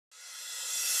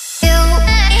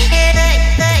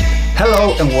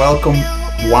Hello and welcome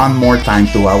one more time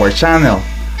to our channel.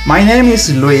 My name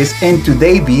is Luis and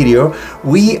today's video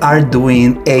we are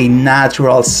doing a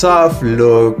natural soft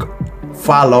look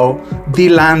follow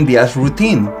Dylandia's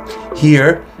routine.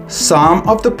 Here some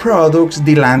of the products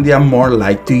Dylandia more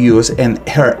like to use in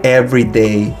her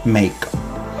everyday makeup.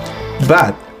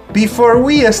 But before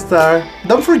we start,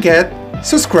 don't forget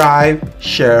subscribe,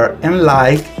 share and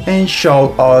like and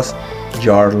show us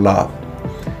your love.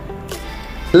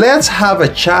 Let's have a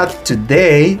chat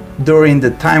today during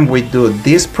the time we do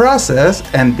this process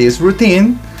and this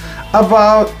routine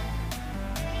about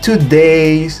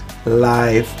today's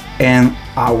life and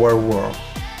our world.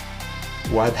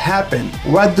 What happened?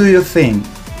 What do you think?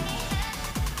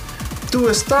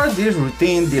 To start this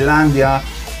routine, Dylandia,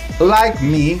 like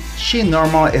me, she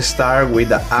normally starts with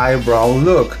the eyebrow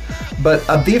look, but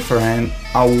a different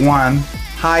one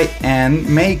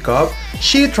high-end makeup.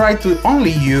 She tried to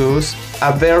only use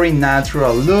a very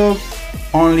natural look,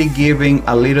 only giving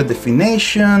a little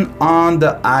definition on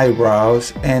the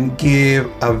eyebrows and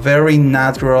give a very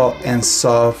natural and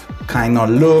soft kind of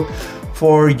look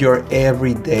for your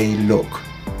everyday look.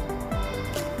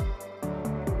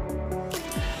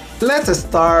 Let's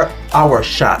start our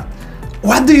shot.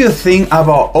 What do you think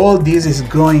about all this is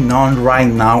going on right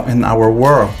now in our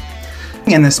world?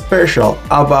 And especially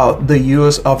about the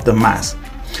use of the mask.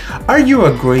 Are you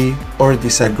agree or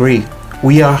disagree?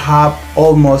 We have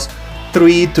almost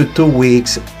 3 to 2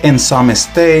 weeks in some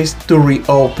states to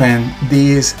reopen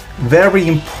this very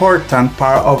important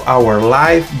part of our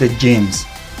life, the gyms.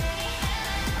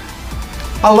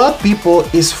 A lot of people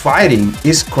is fighting.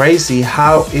 It's crazy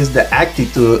how is the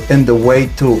attitude and the way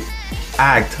to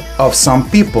act of some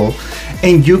people,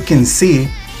 and you can see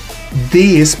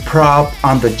this prop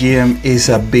on the gym is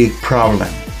a big problem.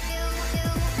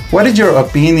 What is your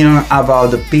opinion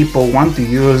about the people want to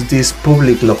use these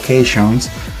public locations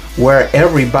where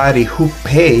everybody who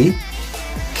pay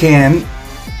can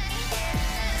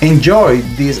enjoy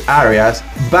these areas,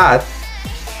 but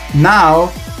now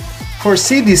for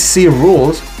CDC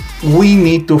rules we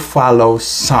need to follow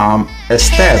some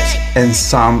steps and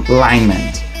some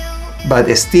alignment,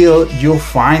 but still you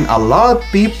find a lot of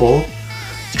people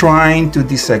trying to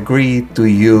disagree to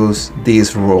use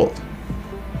this rule.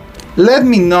 Let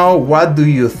me know what do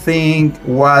you think,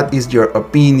 what is your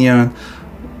opinion,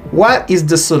 what is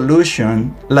the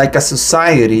solution like a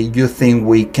society you think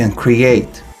we can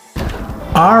create.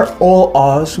 Are all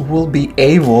us will be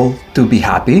able to be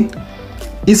happy?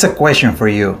 It's a question for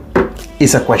you.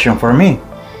 It's a question for me.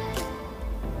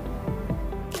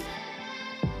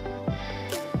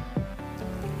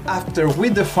 After we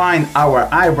define our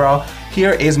eyebrow,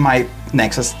 here is my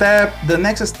next step. The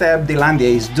next step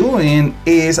Dylandia is doing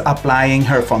is applying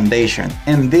her foundation.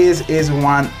 And this is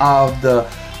one of the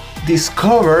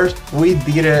discoveries we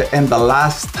did it in the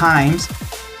last times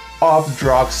of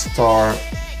drugstore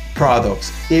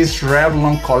products. It's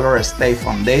Revlon Color Stay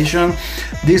Foundation.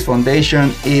 This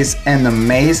foundation is an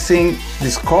amazing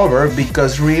discovery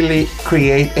because really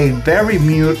create a very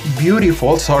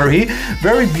beautiful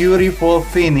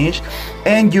finish,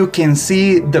 and you can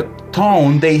see the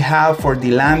tone they have for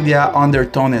Dylandia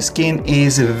undertone skin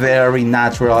is very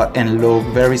natural and look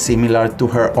very similar to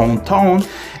her own tone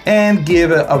and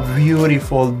give it a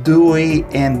beautiful dewy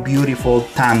and beautiful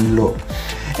tan look.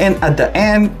 And at the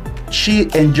end she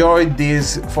enjoyed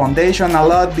this foundation a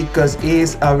lot because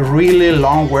it's a really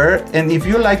long wear, and if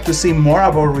you like to see more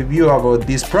about review about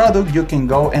this product you can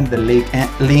go in the link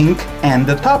and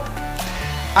the top.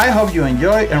 I hope you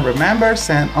enjoy, and remember,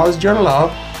 send us your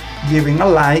love, giving a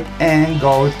like and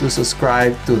go to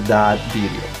subscribe to that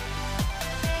video.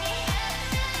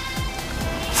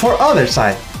 For other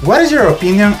side, what is your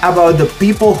opinion about the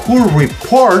people who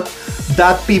report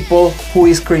that people who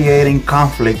is creating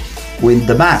conflict with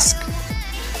the mask?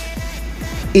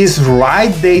 Is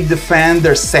right they defend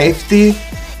their safety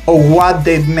or what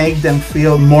they make them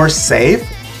feel more safe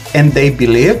and they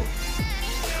believe?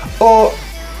 Or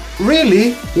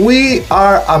really we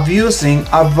are abusing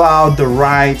about the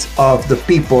rights of the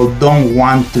people don't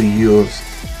want to use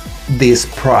this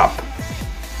prop?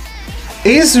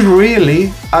 Is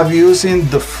really abusing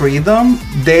the freedom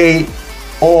they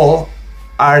all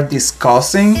are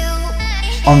discussing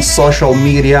on social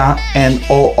media and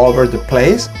all over the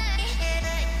place?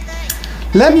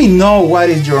 Let me know what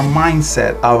is your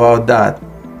mindset about that.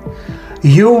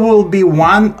 You will be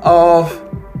one of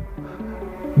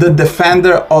the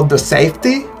defender of the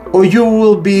safety, or you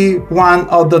will be one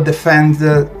of the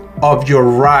defender of your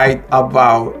right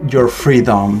about your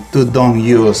freedom to don't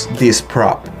use this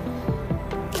prop?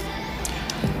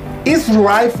 It's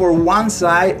right for one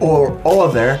side or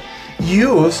other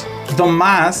use the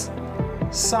mask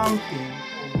something.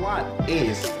 What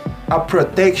is a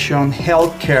protection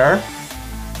healthcare?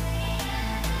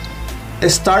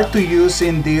 Start to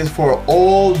using this for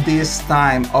all this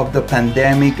time of the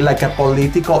pandemic like a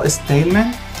political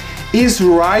statement? Is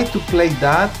right to play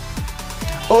that?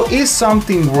 Or is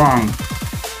something wrong?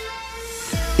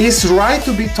 Is right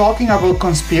to be talking about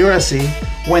conspiracy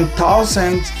when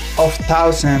thousands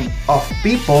of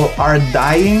people are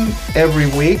dying every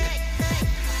week?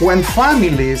 When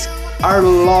families are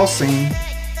losing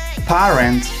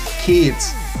parents,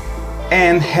 kids,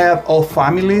 and head of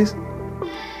families?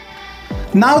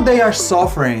 Now they are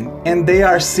suffering and they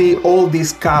are seeing all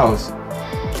these cows.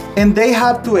 And they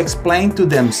have to explain to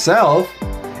themselves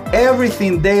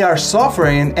everything they are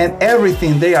suffering and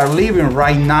everything they are living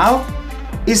right now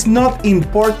is not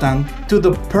important to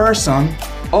the person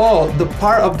or the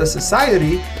part of the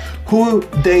society who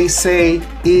they say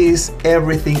is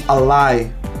everything alive.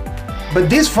 But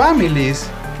these families,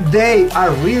 they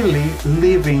are really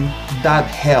living that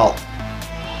hell.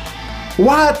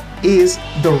 What is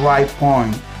the right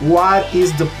point? What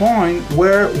is the point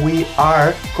where we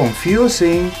are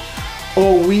confusing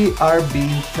or we are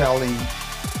being telling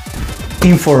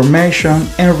information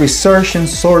and research and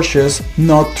sources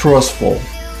not trustful?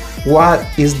 What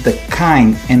is the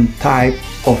kind and type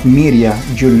of media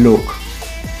you look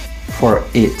for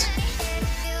it?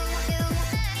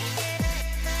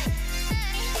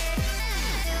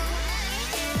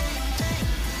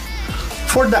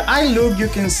 For the eye look, you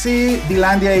can see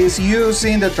Dilandia is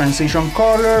using the transition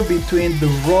color between the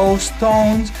rose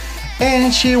tones,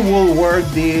 and she will work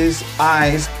these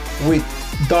eyes with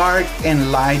dark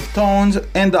and light tones,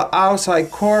 and the outside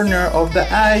corner of the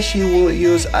eye she will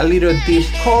use a little deep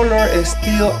color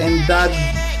still in that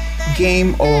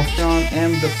game of tone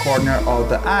in the corner of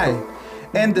the eye.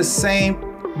 And the same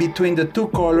between the two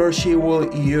colors she will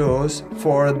use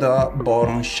for the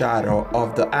bottom shadow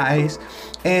of the eyes,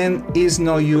 and is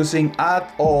not using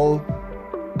at all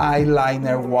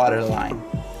eyeliner waterline.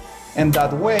 And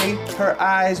that way her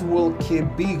eyes will keep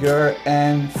bigger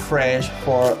and fresh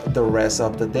for the rest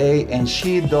of the day, and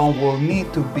she will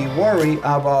need to be worried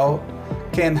about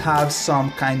can have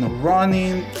some kind of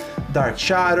running, dark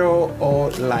shadow or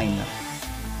liner.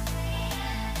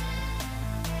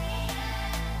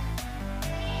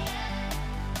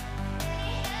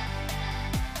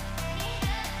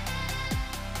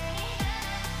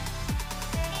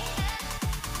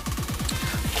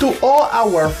 To all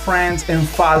our friends and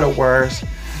followers,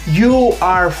 you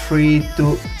are free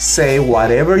to say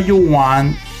whatever you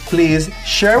want. Please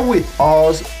share with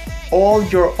us all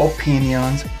your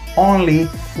opinions. Only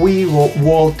we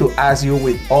want to ask you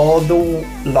with all the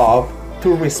love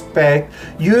to respect.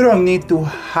 You don't need to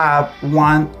have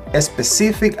one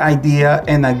specific idea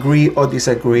and agree or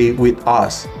disagree with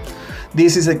us.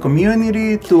 This is a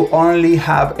community to only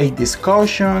have a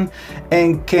discussion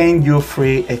and can you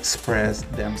free express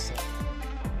themselves.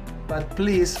 But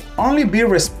please only be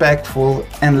respectful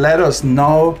and let us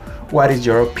know what is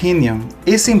your opinion.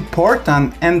 It's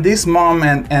important in this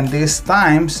moment and these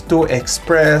times to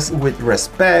express with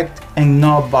respect and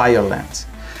no violence.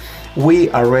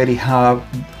 We already have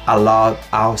a lot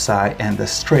outside in the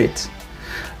streets.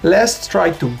 Let's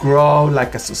try to grow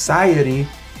like a society,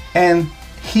 and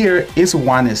here is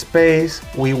one space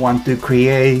we want to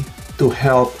create to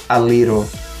help a little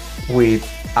with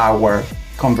our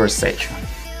conversation.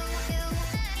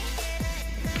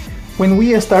 When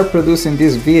we start producing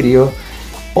this video,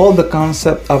 all the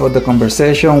concept about the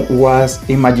conversation was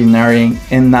imaginary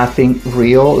and nothing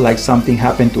real, like something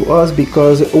happened to us,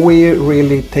 because we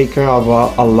really take care of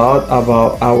a lot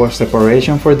about our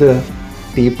separation for the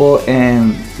people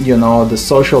and the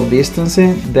social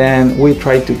distancing. Then we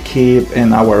try to keep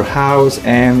in our house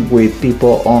and with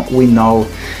people we know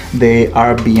they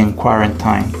are being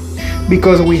quarantined,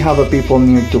 because we have a people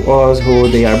near to us who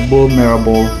they are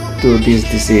vulnerable to this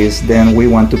disease. Then we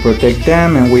want to protect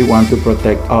them and we want to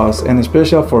protect us. And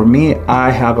especially for me,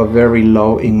 I have a very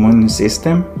low immune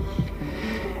system.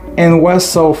 And it was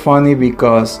so funny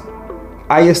because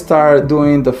I started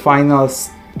doing the final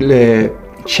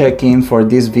check-in for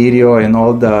this video and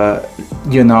all the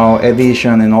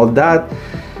edition and all that,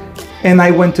 and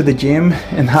I went to the gym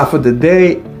and half of the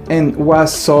day and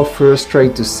was so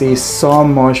frustrated to see so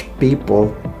much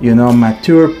people,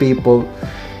 mature people,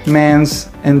 men's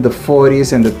in the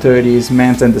 40s and the 30s,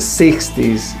 men's in the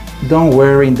 60s, don't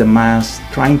wearing the mask,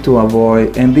 trying to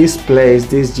avoid. And this place,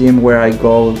 this gym where I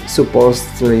go,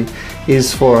 supposedly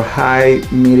is for high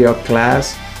middle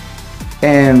class,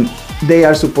 and they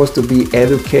are supposed to be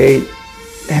educated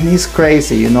And it's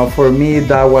crazy, you know, for me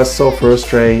that was so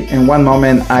frustrating. In one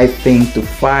moment I think to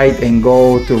fight and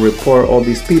go to report all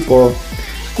these people,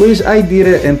 which I did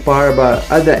it in part, but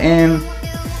at the end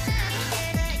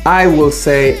I will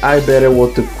say I better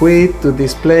want to quit to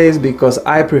this place because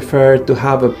I prefer to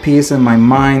have a peace in my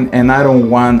mind and I don't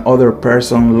want other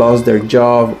person lost their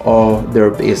job or their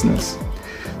business.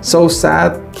 So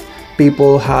sad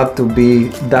people have to be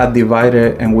that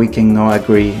divided and we cannot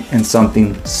agree in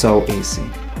something so easy.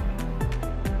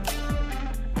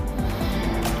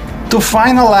 To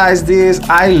finalize this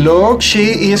eye look,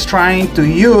 she is trying to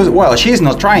use, well, she's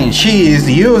not trying, she is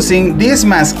using this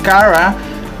mascara,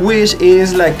 which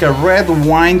is like a red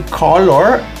wine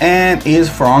color and is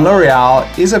from L'Oreal.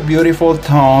 It's a beautiful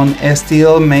tone, it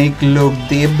still make look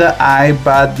deep the eye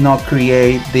but not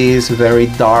create this very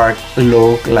dark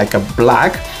look like a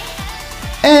black,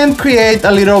 and create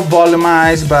a little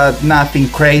volumized but nothing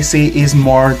crazy. Is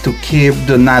more to keep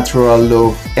the natural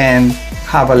look and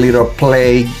have a little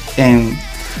play and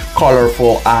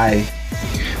colorful eye.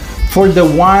 For the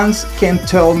ones can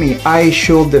tell me I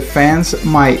should defend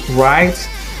my rights,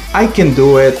 I can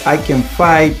do it, I can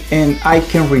fight and I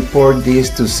can report this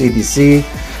to CDC,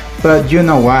 but you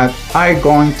know what, I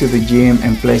going to the gym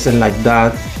and places like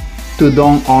that to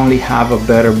don't only have a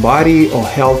better body or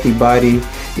healthy body,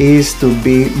 is to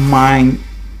be mind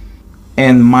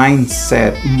and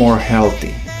mindset more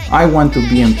healthy. I want to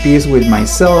be in peace with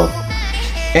myself,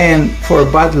 and for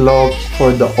bad luck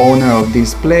for the owner of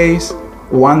this place,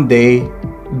 one day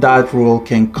that rule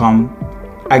can come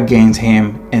against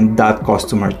him and that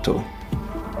customer too.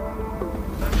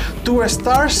 To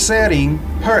start setting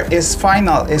her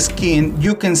final skin,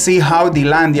 you can see how the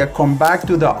Landia come back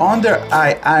to the under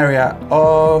eye area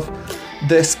of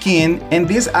the skin, and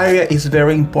this area is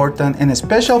very important and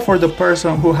special for the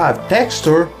person who have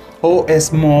texture or a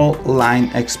small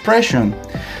line expression.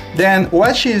 Then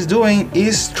what she is doing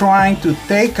is trying to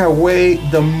take away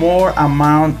the more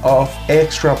amount of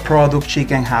extra product she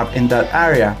can have in that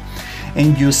area.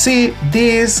 And you see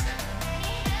this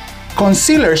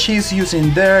concealer she's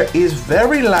using there is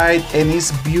very light and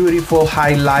is beautiful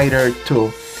highlighter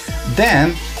too.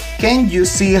 Then can you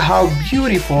see how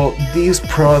beautiful this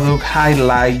product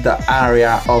highlight the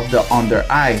area of the under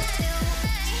eye?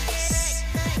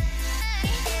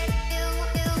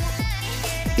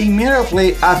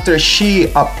 Immediately after she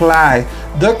applied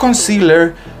the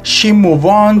concealer, she moved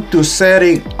on to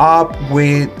setting up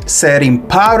with setting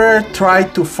powder. Try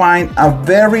to find a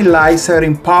very light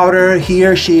setting powder.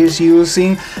 Here she is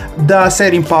using the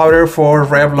setting powder for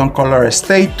Revlon Color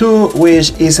Stay 2,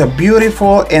 which is a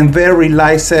beautiful and very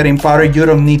light setting powder. You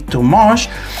don't need too much.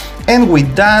 And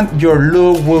with that, your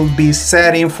look will be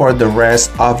setting for the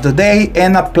rest of the day,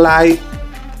 and apply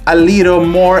a little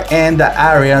more in the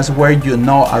areas where you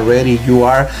know already you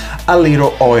are a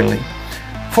little oily.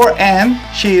 For Anne,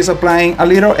 she is applying a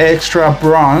little extra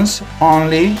bronze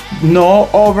only, no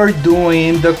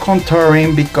overdoing the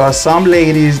contouring, because some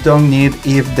ladies don't need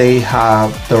if they have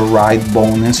the right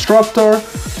bone instructor.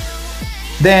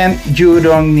 Then you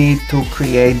don't need to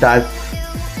create that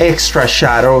extra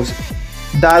shadows.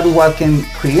 That what can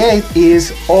create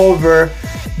is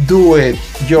overdo it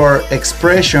your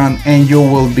expression, and you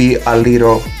will be a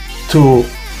little too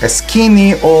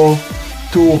skinny or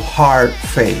too hard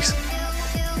face.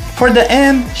 For the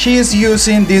end, she is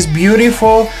using this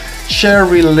beautiful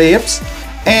cherry lips,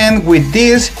 and with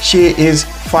this she is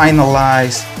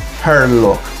finalized her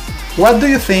look. What do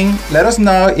you think? Let us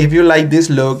know if you like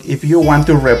this look, if you want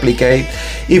to replicate.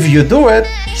 If you do it,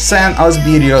 send us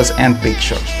videos and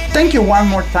pictures. Thank you one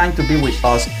more time to be with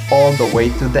us all the way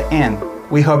to the end.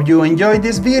 We hope you enjoyed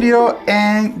this video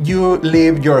and you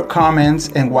leave your comments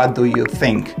and what do you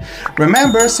think.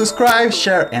 Remember, subscribe,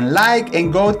 share and like,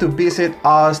 and go to visit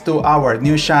us to our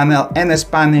new channel in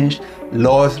Spanish,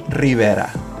 Los Rivera.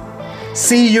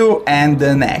 See you in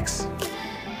the next.